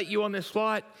not let you on this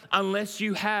flight unless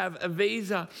you have a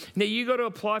visa. Now, you got to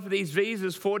apply for these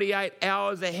visas 48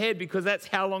 hours ahead because that's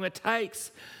how long it takes.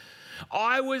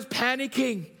 I was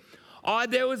panicking.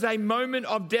 There was a moment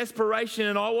of desperation,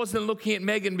 and I wasn't looking at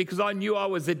Megan because I knew I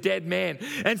was a dead man.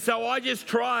 And so I just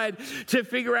tried to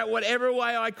figure out whatever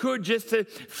way I could just to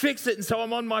fix it. And so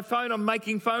I'm on my phone, I'm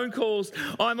making phone calls,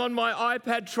 I'm on my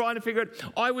iPad trying to figure it.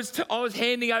 I was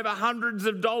handing over hundreds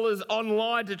of dollars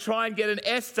online to try and get an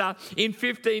ESTA in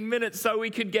 15 minutes so we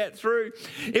could get through.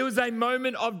 It was a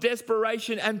moment of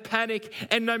desperation and panic,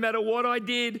 and no matter what I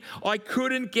did, I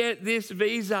couldn't get this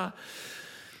visa.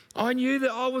 I knew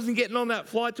that I wasn't getting on that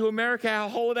flight to America. Our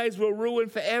holidays were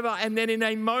ruined forever. And then in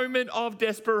a moment of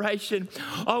desperation,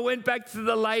 I went back to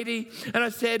the lady and I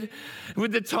said,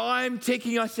 with the time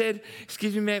ticking, I said,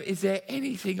 "Excuse me, ma'am, is there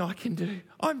anything I can do?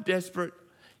 I'm desperate."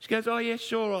 She goes, "Oh, yeah,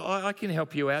 sure, I can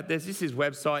help you out. There's this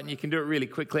website and you can do it really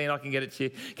quickly and I can get it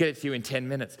to you in 10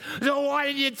 minutes. I said, "Why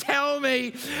didn't you tell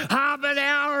me half an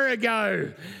hour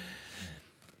ago?"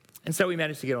 And so we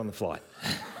managed to get on the flight.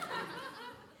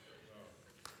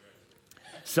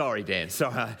 Sorry, Dan.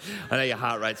 Sorry. I know your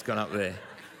heart rate's gone up there.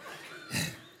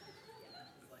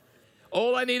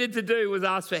 All I needed to do was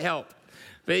ask for help.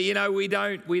 But, we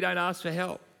don't ask for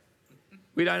help.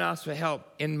 We don't ask for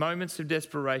help. In moments of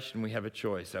desperation, we have a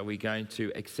choice. Are we going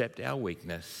to accept our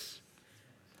weakness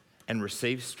and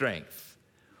receive strength,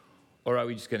 or are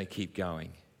we just going to keep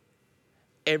going?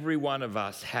 Every one of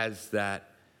us has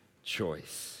that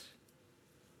choice.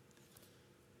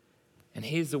 And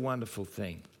here's the wonderful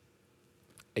thing.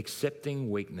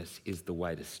 Accepting weakness is the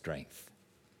way to strength.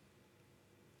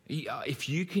 If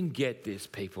you can get this,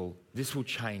 people, this will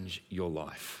change your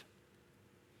life.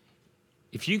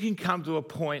 If you can come to a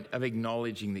point of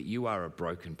acknowledging that you are a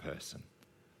broken person,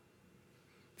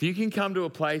 if you can come to a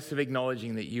place of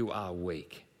acknowledging that you are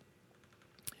weak,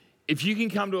 if you can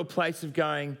come to a place of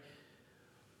going,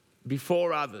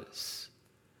 before others,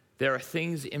 there are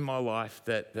things in my life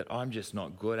that I'm just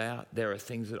not good at. There are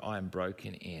things that I am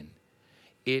broken in.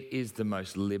 It is the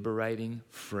most liberating,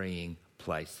 freeing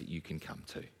place that you can come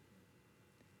to.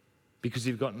 Because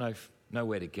you've got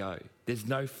nowhere to go. There's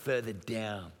no further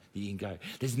down that you can go.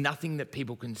 There's nothing that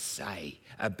people can say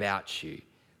about you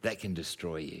that can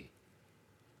destroy you.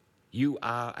 You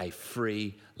are a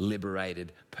free,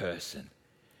 liberated person.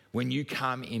 When you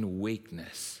come in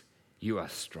weakness, you are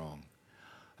strong.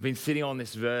 I've been sitting on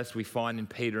this verse we find in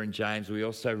Peter and James. We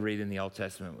also read in the Old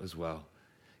Testament as well.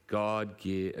 God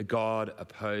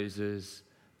opposes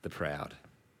the proud.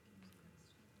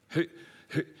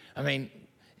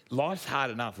 Life's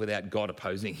hard enough without God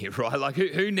opposing you, right? Like,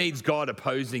 who needs God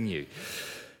opposing you?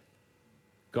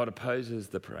 God opposes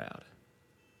the proud,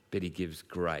 but he gives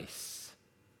grace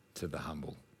to the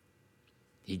humble.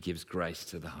 He gives grace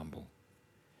to the humble.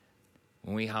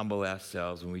 When we humble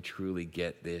ourselves, when we truly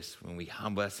get this, when we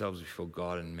humble ourselves before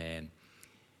God and man,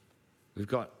 we've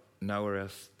got nowhere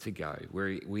else to go.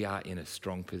 We are in a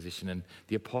strong position. And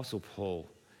the Apostle Paul,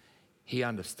 he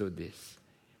understood this.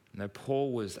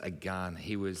 Paul was a gun.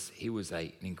 He was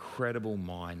an incredible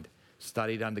mind.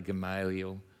 Studied under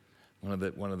Gamaliel, one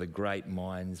of the great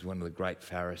minds, one of the great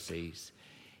Pharisees.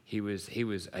 He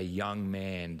was a young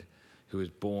man who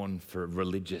was born for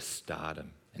religious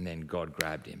stardom, and then God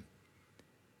grabbed him.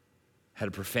 Had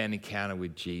a profound encounter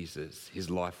with Jesus. His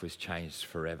life was changed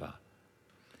forever.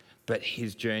 But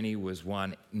his journey was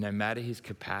one, no matter his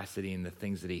capacity and the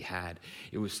things that he had,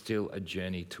 it was still a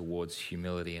journey towards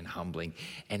humility and humbling.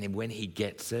 And when he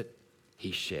gets it,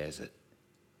 he shares it.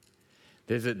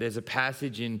 There's a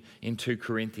passage in 2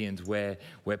 Corinthians where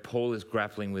Paul is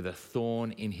grappling with a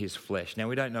thorn in his flesh. Now,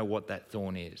 we don't know what that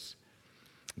thorn is.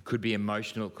 It could be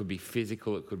emotional, it could be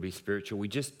physical, it could be spiritual. We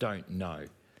just don't know.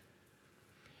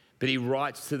 But he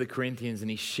writes to the Corinthians and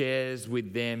he shares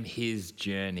with them his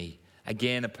journey.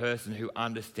 Again, a person who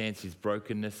understands his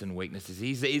brokenness and weaknesses.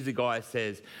 He's the guy who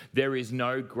says, "There is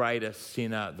no greater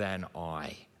sinner than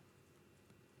I."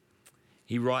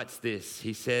 He writes this.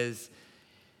 He says,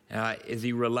 as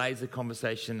he relays the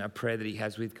conversation, a prayer that he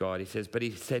has with God, he says, "But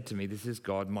he said to me," this is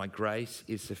God, "My grace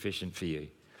is sufficient for you.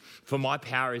 For my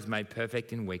power is made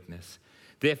perfect in weakness.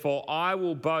 Therefore, I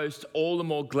will boast all the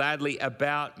more gladly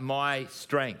about my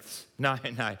strengths." No.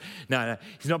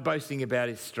 He's not boasting about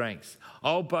his strengths.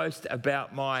 "I'll boast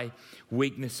about my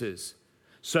weaknesses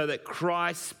so that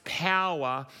Christ's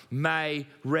power may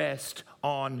rest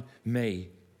on me.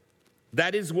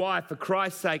 That is why, for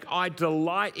Christ's sake, I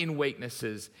delight in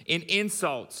weaknesses, in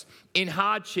insults, in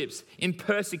hardships, in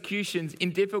persecutions,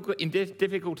 in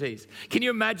difficulties." Can you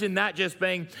imagine that just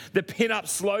being the pin-up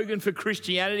slogan for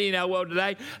Christianity in our world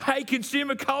today? Hey,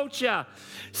 consumer culture,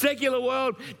 secular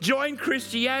world, join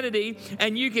Christianity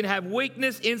and you can have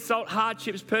weakness, insult,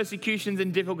 hardships, persecutions,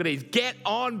 and difficulties. Get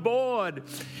on board.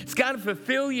 It's going to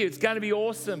fulfill you. It's going to be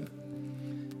awesome.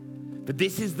 But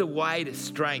this is the way to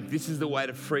strength. This is the way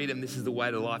to freedom. This is the way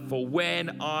to life. For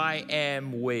when I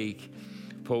am weak,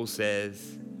 Paul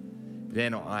says,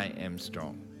 then I am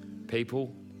strong.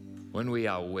 People, when we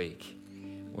are weak,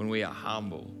 when we are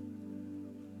humble,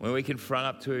 when we can front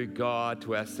up to God,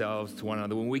 to ourselves, to one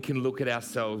another, when we can look at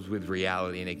ourselves with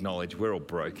reality and acknowledge we're all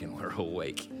broken, we're all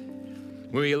weak.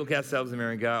 When we look ourselves in the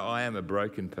mirror and go, I am a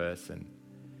broken person.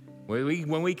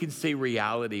 When we can see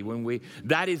reality,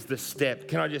 that is the step.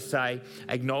 Can I just say,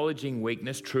 acknowledging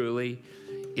weakness truly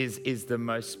is the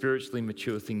most spiritually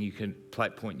mature thing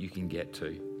point you can get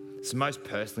to. It's the most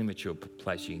personally mature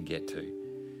place you can get to.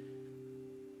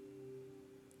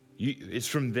 It's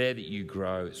from there that you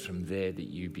grow. It's from there that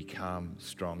you become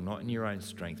strong, not in your own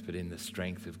strength, but in the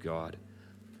strength of God.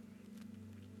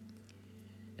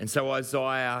 And so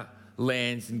Isaiah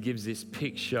lands and gives this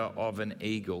picture of an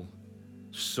eagle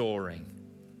soaring.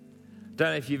 Don't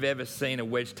know if you've ever seen a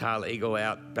wedge-tailed eagle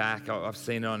out back. I've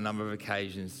seen it on a number of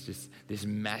occasions, just this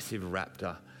massive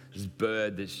raptor, this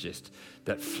bird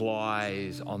that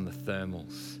flies on the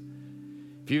thermals.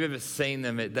 If you've ever seen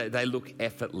them, they look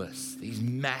effortless. These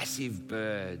massive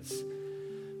birds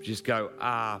just go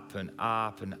up and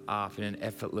up and up in an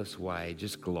effortless way,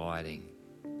 just gliding.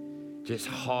 Just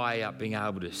high up, being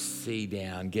able to see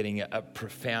down, getting a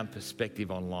profound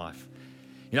perspective on life.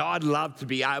 You know, I'd love to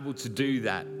be able to do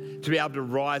that, to be able to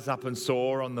rise up and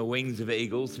soar on the wings of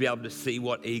eagles, to be able to see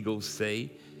what eagles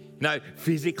see. You know,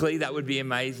 physically, that would be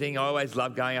amazing. I always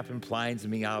love going up in planes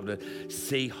and being able to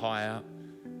see higher.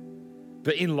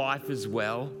 But in life as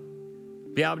well,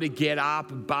 be able to get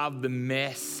up above the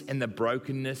mess and the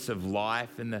brokenness of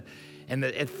life and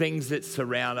the things that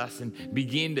surround us and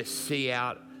begin to see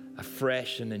out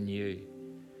afresh and anew.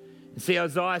 And see,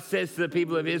 Isaiah says to the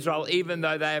people of Israel, even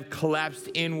though they have collapsed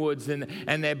inwards and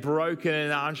they're broken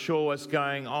and unsure what's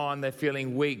going on, they're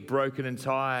feeling weak, broken and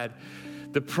tired,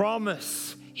 the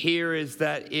promise here is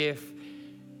that if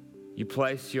you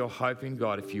place your hope in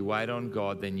God, if you wait on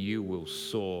God, then you will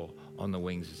soar on the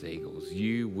wings as eagles.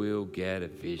 You will get a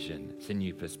vision. It's a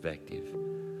new perspective.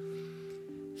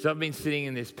 So I've been sitting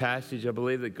in this passage. I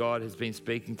believe that God has been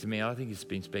speaking to me. I think He's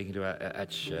been speaking to our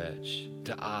church,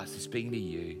 to us. He's speaking to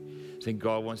you. Saying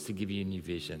God wants to give you a new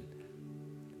vision.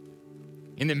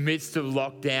 In the midst of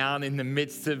lockdown, in the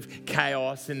midst of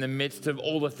chaos, in the midst of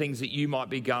all the things that you might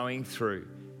be going through,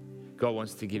 God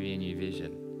wants to give you a new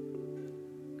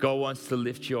vision. God wants to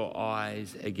lift your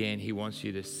eyes again. He wants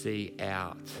you to see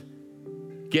out.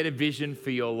 Get a vision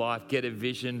for your life. Get a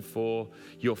vision for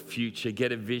your future.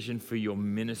 Get a vision for your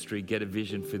ministry. Get a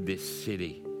vision for this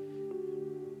city.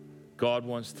 God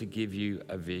wants to give you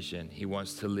a vision. He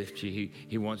wants to lift you.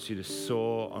 He wants you to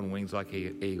soar on wings like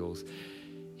eagles.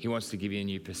 He wants to give you a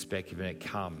new perspective, and it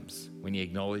comes when you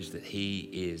acknowledge that He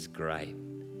is great.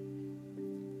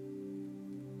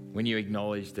 When you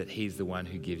acknowledge that He's the one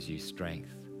who gives you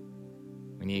strength.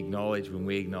 When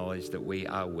we acknowledge that we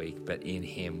are weak, but in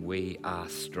Him we are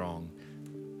strong.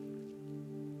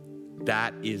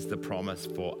 That is the promise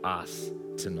for us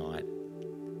tonight.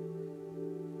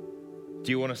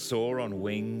 Do you want to soar on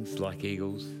wings like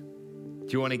eagles? Do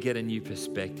you want to get a new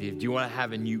perspective? Do you want to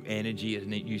have a new energy, a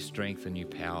new strength, a new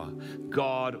power?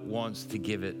 God wants to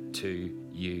give it to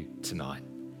you tonight.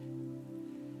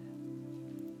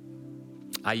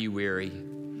 Are you weary?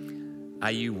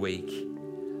 Are you weak?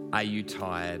 Are you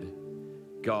tired?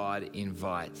 God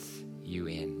invites you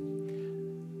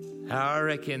in. I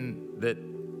reckon that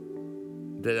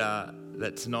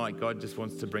tonight God just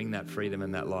wants to bring that freedom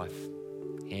and that life.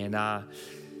 And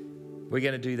we're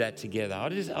going to do that together.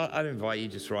 I'd invite you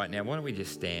just right now. Why don't we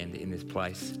just stand in this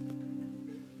place?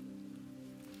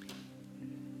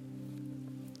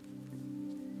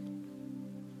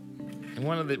 And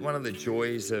one of the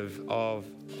joys of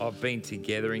being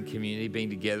together in community, being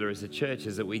together as a church,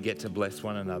 is that we get to bless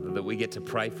one another, that we get to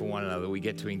pray for one another, we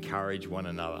get to encourage one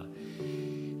another.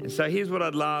 And so here's what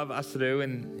I'd love us to do,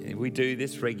 and we do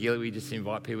this regularly. We just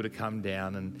invite people to come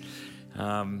down, and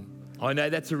I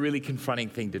know that's a really confronting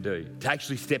thing to do, to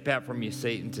actually step out from your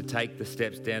seat and to take the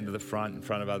steps down to the front in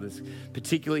front of others,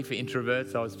 particularly for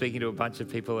introverts. I was speaking to a bunch of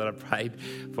people that I prayed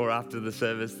for after the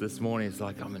service this morning. It's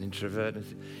like, I'm an introvert.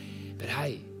 But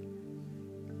hey,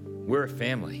 we're a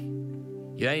family.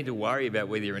 You don't need to worry about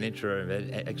whether you're an introvert or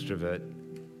extrovert.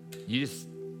 You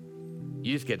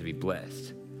just get to be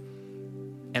blessed.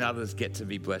 And others get to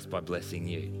be blessed by blessing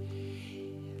you.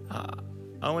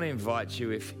 I want to invite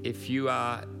you, if you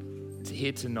are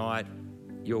here tonight,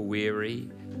 you're weary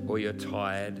or you're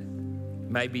tired,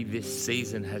 maybe this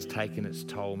season has taken its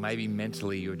toll, maybe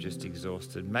mentally you're just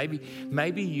exhausted, maybe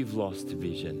you've lost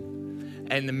vision,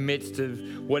 in the midst of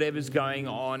whatever's going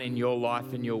on in your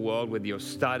life and your world, whether you're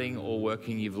studying or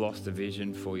working, you've lost a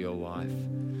vision for your life.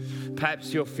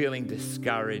 Perhaps you're feeling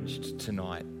discouraged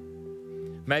tonight.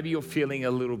 Maybe you're feeling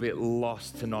a little bit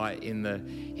lost tonight in the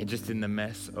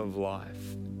mess of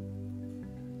life.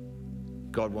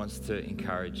 God wants to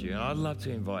encourage you. And I'd love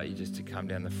to invite you just to come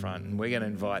down the front. And we're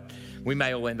going to we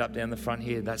may all end up down the front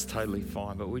here. That's totally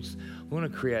fine. But we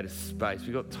want to create a space.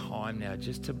 We've got time now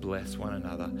just to bless one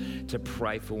another, to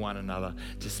pray for one another,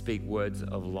 to speak words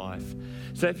of life.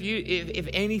 So if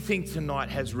anything tonight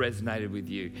has resonated with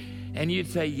you, and you'd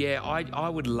say, yeah, I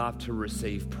would love to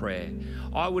receive prayer.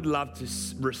 I would love to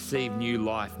receive new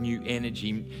life, new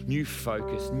energy, new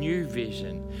focus, new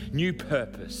vision, new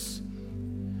purpose.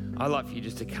 I'd like for you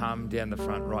just to come down the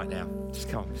front right now. Just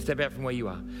come. Step out from where you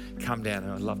are. Come down,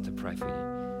 and I'd love to pray for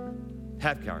you.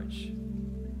 Have courage.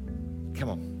 Come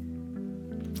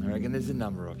on. I reckon there's a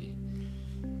number of you.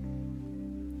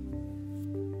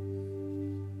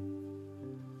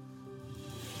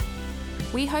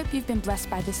 We hope you've been blessed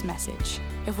by this message.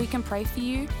 If we can pray for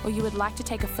you, or you would like to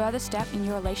take a further step in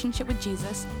your relationship with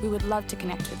Jesus, we would love to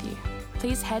connect with you.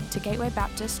 Please head to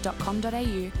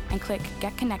gatewaybaptist.com.au and click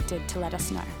Get Connected to let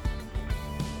us know.